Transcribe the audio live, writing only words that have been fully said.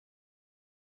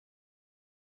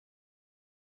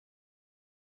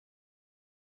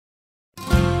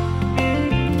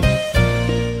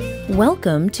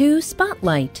Welcome to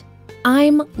Spotlight.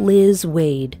 I'm Liz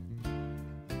Waid.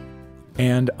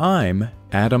 And I'm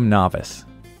Adam Navis.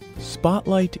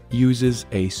 Spotlight uses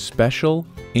a special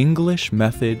English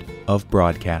method of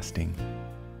broadcasting.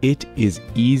 It is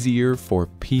easier for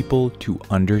people to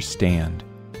understand,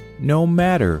 no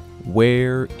matter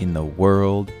where in the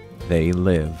world they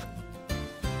live.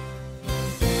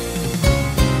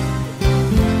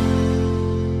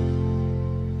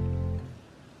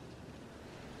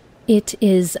 It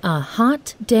is a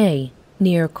hot day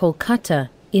near Kolkata,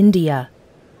 India.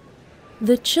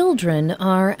 The children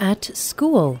are at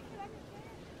school.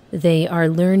 They are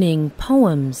learning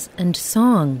poems and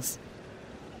songs.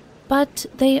 But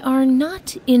they are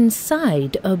not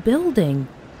inside a building.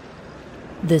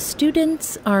 The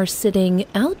students are sitting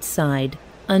outside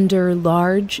under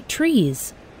large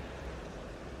trees.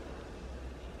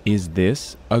 Is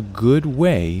this a good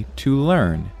way to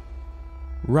learn?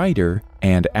 Writer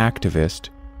and activist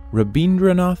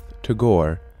Rabindranath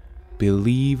Tagore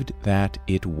believed that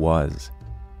it was.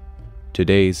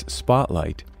 Today's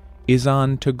spotlight is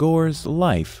on Tagore's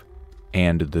life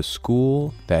and the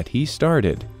school that he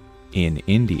started in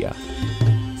India.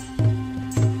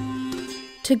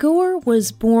 Tagore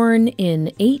was born in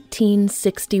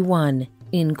 1861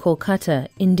 in Kolkata,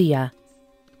 India.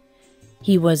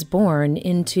 He was born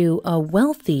into a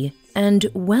wealthy and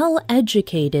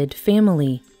well-educated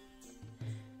family.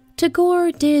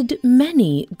 Tagore did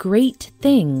many great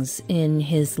things in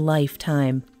his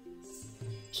lifetime.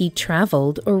 He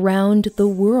traveled around the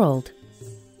world.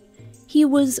 He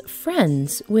was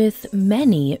friends with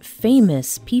many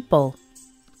famous people.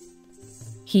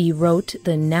 He wrote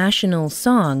the national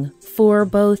song for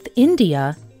both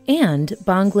India and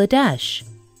Bangladesh.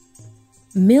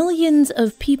 Millions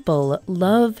of people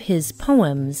love his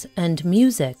poems and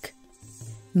music.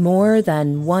 More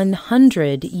than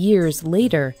 100 years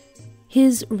later,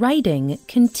 his writing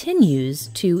continues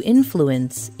to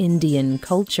influence Indian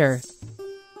culture.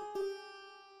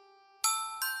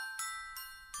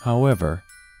 However,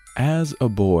 as a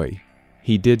boy,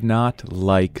 he did not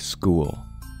like school.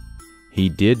 He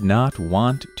did not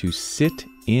want to sit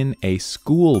in a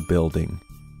school building.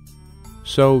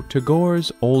 So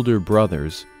Tagore's older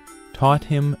brothers taught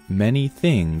him many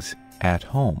things at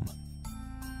home.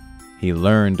 He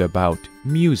learned about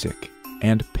music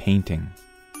and painting,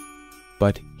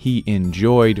 but he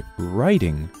enjoyed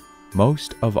writing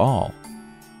most of all.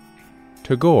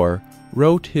 Tagore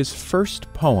wrote his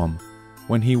first poem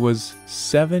when he was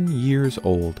 7 years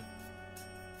old.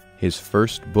 His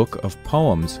first book of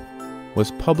poems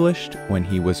was published when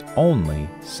he was only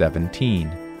 17.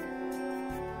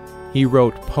 He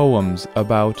wrote poems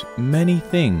about many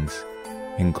things,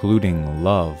 including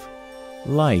love,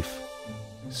 life,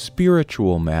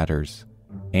 spiritual matters,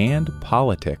 and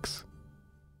politics.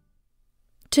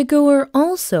 Tagore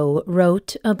also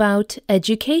wrote about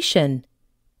education.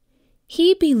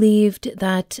 He believed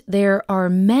that there are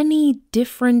many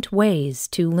different ways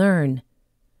to learn,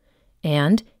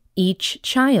 and each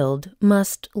child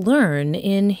must learn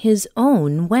in his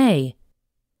own way.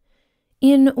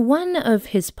 In one of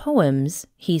his poems,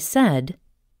 he said,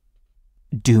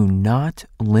 "Do not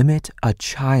limit a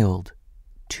child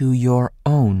to your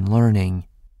own learning,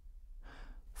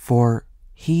 for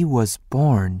he was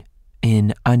born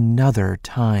in another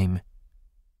time."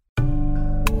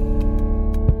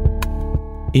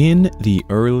 In the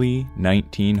early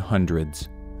 1900s,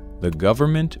 the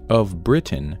government of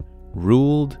Britain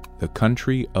ruled the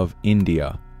country of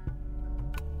India.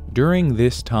 During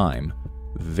this time,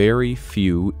 very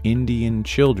few Indian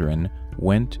children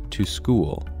went to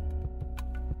school.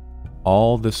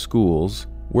 All the schools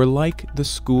were like the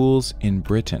schools in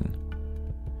Britain.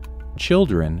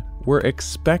 Children were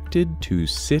expected to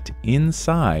sit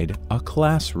inside a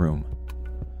classroom.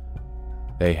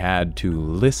 They had to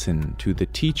listen to the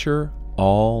teacher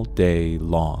all day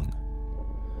long.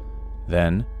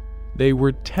 Then they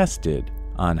were tested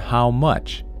on how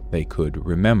much they could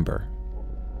remember.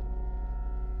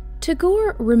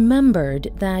 Tagore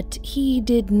remembered that he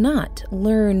did not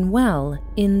learn well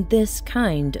in this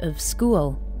kind of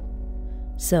school.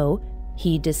 So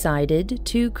he decided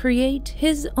to create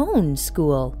his own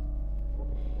school.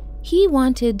 He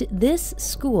wanted this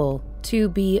school to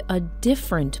be a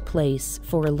different place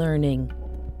for learning.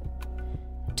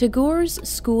 Tagore's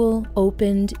school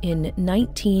opened in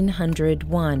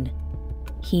 1901.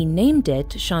 He named it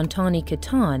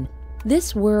Shantiniketan.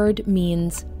 This word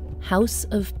means House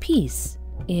of Peace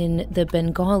in the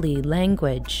Bengali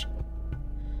language.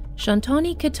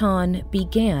 Shantiniketan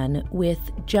began with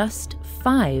just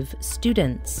 5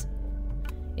 students.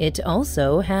 It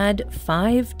also had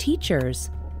 5 teachers.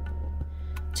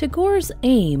 Tagore's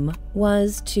aim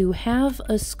was to have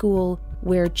a school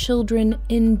where children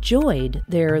enjoyed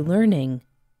their learning.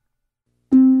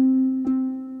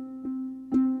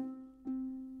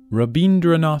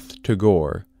 Rabindranath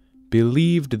Tagore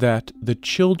believed that the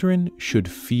children should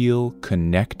feel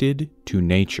connected to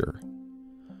nature.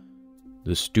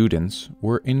 The students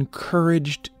were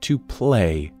encouraged to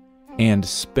play and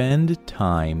spend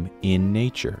time in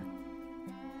nature.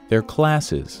 Their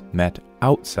classes met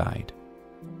outside.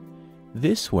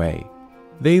 This way,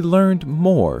 they learned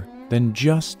more than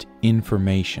just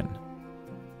information.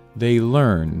 They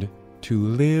learned to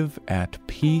live at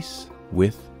peace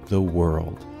with the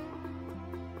world.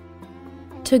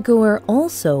 Tagore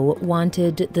also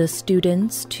wanted the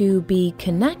students to be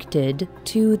connected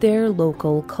to their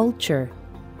local culture.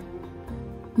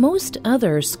 Most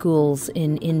other schools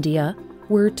in India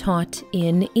were taught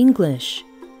in English.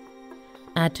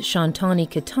 At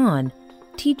Shantiniketan,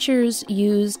 teachers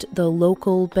used the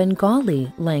local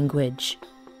Bengali language.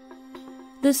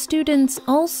 The students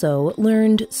also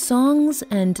learned songs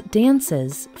and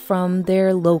dances from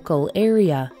their local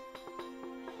area.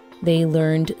 They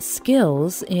learned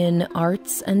skills in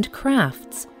arts and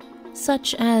crafts,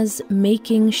 such as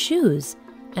making shoes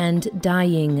and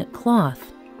dyeing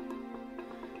cloth.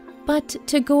 But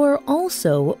Tagore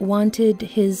also wanted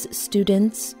his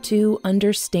students to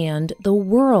understand the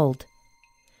world.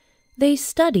 They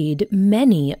studied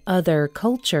many other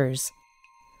cultures.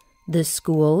 The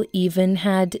school even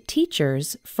had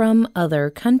teachers from other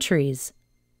countries.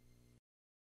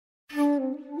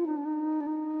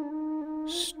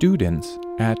 Students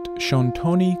at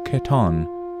Shantiniketan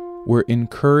were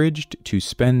encouraged to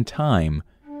spend time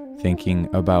thinking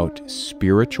about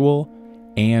spiritual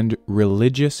and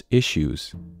religious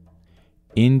issues.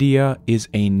 India is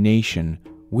a nation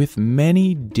with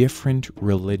many different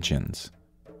religions.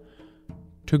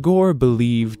 Tagore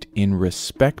believed in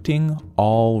respecting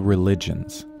all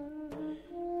religions.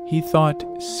 He thought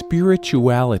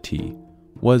spirituality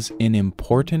was an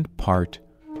important part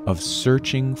of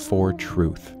searching for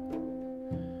truth.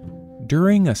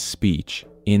 During a speech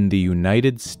in the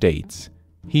United States,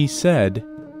 he said,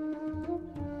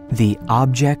 "The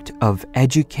object of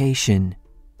education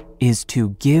is to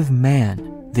give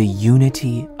man the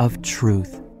unity of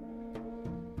truth.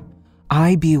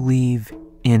 I believe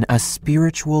in a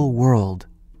spiritual world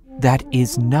that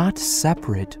is not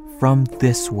separate from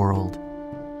this world.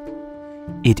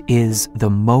 It is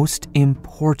the most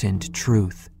important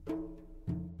truth.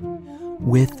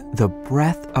 With the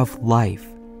breath of life,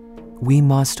 we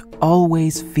must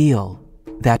always feel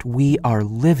that we are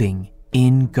living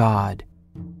in God."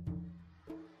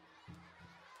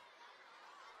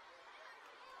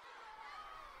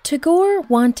 Tagore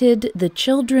wanted the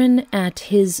children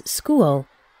at his school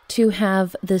to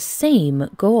have the same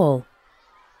goal.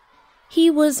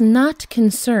 He was not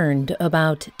concerned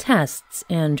about tests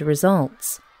and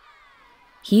results.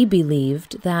 He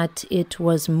believed that it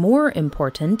was more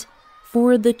important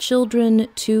for the children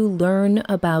to learn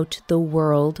about the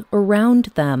world around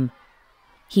them.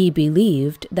 He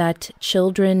believed that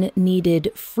children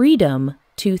needed freedom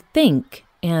to think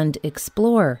and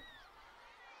explore.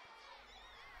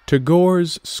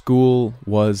 Tagore's school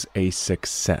was a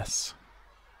success.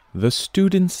 The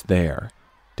students there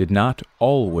did not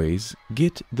always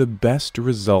get the best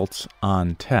results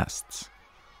on tests,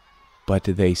 but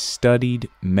they studied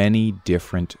many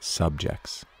different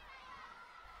subjects.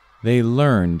 They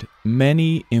learned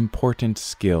many important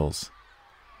skills,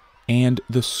 and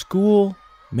the school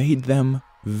made them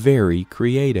very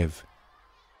creative.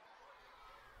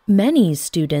 Many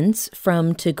students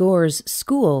from Tagore's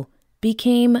school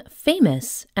became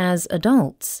famous as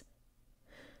adults.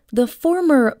 The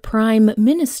former Prime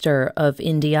Minister of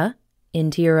India,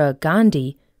 Indira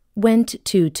Gandhi, went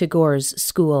to Tagore's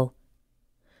school.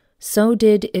 So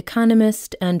did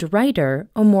economist and writer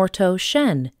Amartya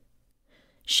Sen.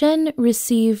 Sen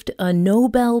received a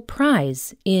Nobel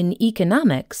Prize in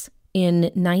Economics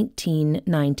in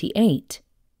 1998.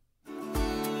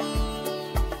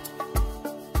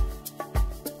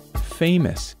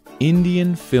 Famous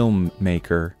Indian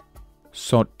filmmaker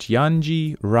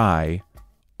Satyanji Ray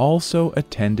also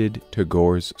attended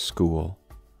Tagore's school.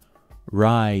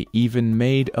 Ray even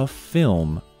made a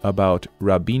film about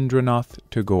Rabindranath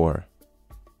Tagore.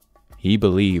 He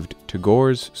believed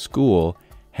Tagore's school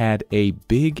had a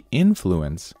big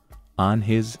influence on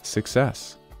his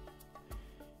success.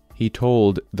 He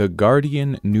told the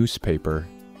Guardian newspaper,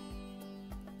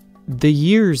 "The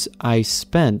years I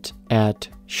spent at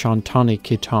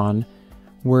Shantiniketan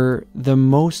were the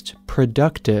most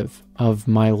productive of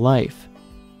my life.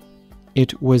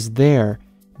 It was there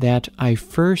that I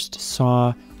first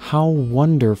saw how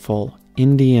wonderful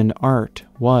Indian art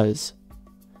was.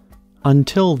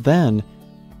 Until then,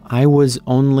 I was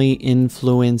only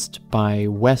influenced by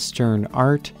Western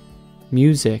art,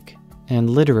 music, and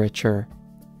literature.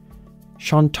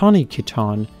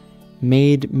 Shantaniketan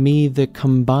made me the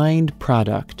combined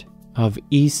product of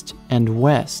East and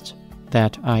West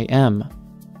that I am.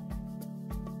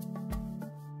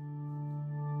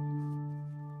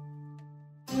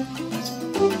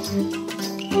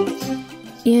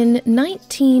 In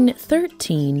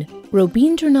 1913,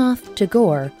 Rabindranath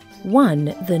Tagore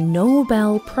won the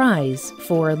Nobel Prize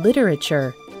for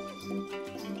Literature.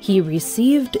 He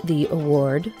received the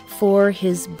award for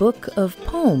his book of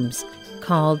poems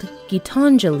called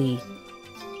Gitanjali.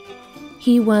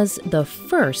 He was the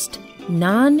first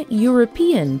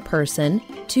non-European person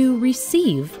to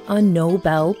receive a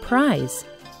Nobel Prize.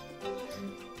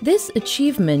 This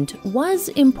achievement was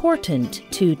important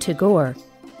to Tagore,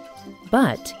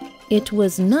 but it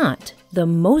was not the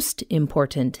most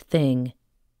important thing.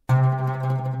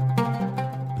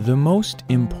 The most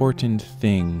important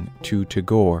thing to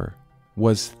Tagore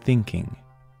was thinking.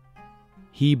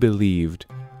 He believed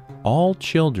all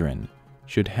children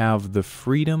should have the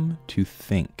freedom to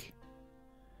think.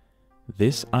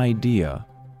 This idea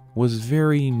was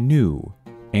very new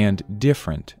and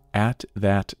different at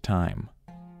that time.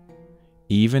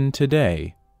 Even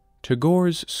today,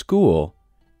 Tagore's school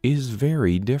is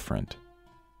very different.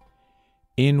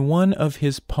 In one of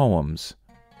his poems,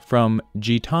 from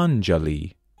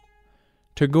Gitanjali,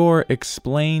 Tagore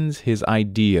explains his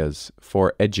ideas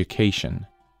for education.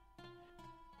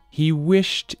 He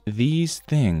wished these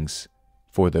things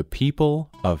for the people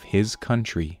of his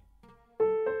country.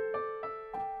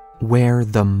 Where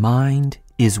the mind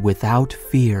is without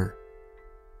fear,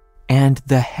 and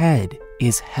the head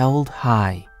is held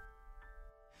high,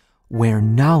 where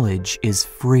knowledge is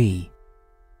free,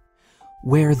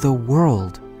 where the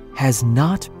world has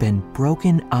not been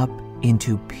broken up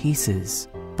into pieces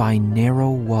by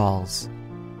narrow walls,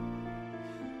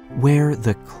 where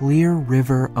the clear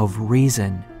river of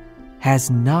reason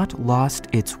has not lost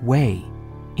its way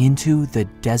into the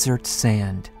desert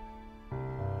sand.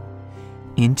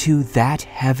 Into that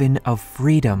heaven of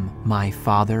freedom, my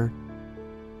Father,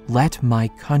 let my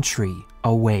country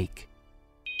awake.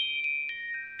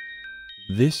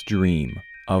 This dream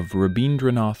of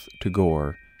Rabindranath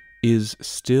Tagore is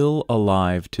still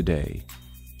alive today.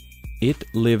 It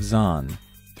lives on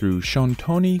through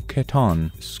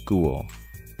Shantaniketan School.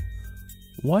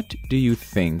 What do you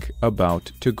think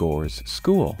about Tagore's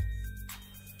school?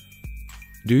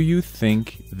 Do you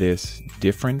think this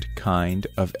different kind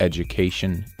of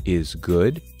education is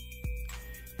good?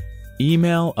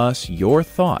 Email us your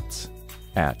thoughts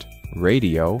at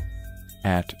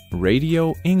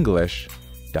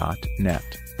radio@radioenglish.net.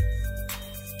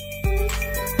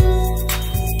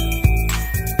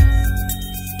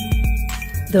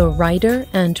 The writer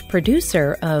and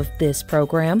producer of this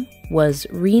program was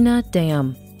Rena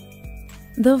Dam.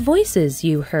 The voices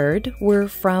you heard were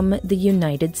from the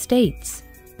United States.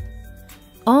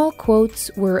 All quotes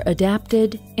were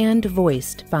adapted and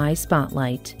voiced by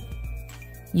Spotlight.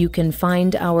 You can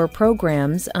find our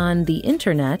programs on the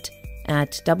internet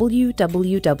at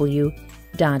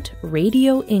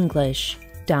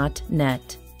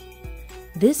www.radioenglish.net.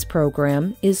 This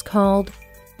program is called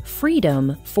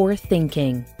Freedom for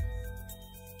Thinking.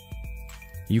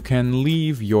 You can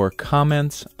leave your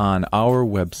comments on our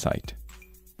website.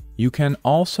 You can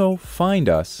also find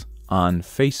us on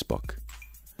Facebook.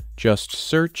 Just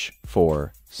search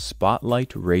for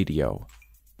Spotlight Radio.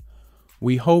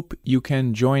 We hope you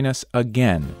can join us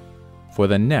again for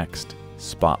the next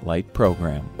Spotlight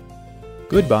program.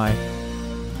 Goodbye.